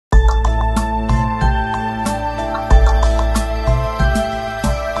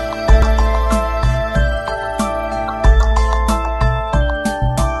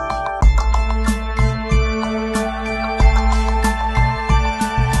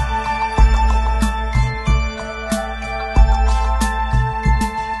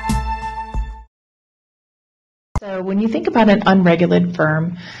when you think about an unregulated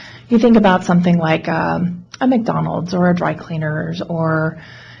firm, you think about something like a McDonald's or a dry cleaners or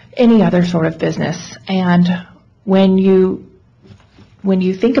any other sort of business. And when you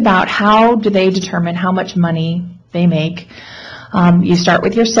think about how do they determine how much money they make, you start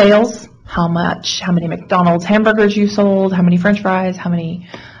with your sales, how many McDonald's hamburgers you sold, how many French fries, how many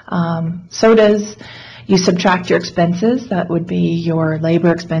sodas. You subtract your expenses. That would be your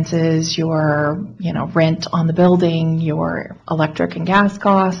labor expenses, your rent on the building, your electric and gas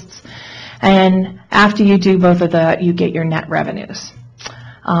costs. And after you do both of that, you get your net revenues.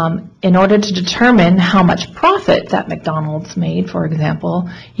 In order to determine how much profit that McDonald's made, for example,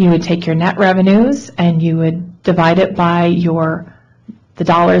 you would take your net revenues and you would divide it by the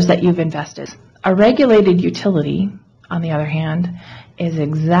dollars that you've invested. A regulated utility, on the other hand, is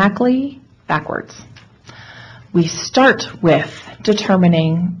exactly backwards. We start with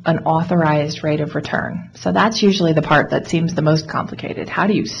determining an authorized rate of return. So that's usually the part that seems the most complicated. How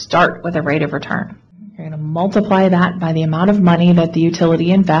do you start with a rate of return? You're going to multiply that by the amount of money that the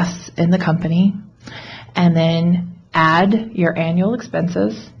utility invests in the company, and then add your annual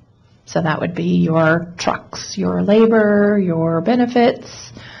expenses. So that would be your trucks, your labor, your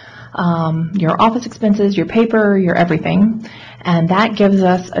benefits, your office expenses, your paper, your everything. And that gives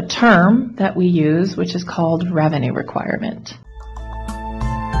us a term that we use, which is called revenue requirement.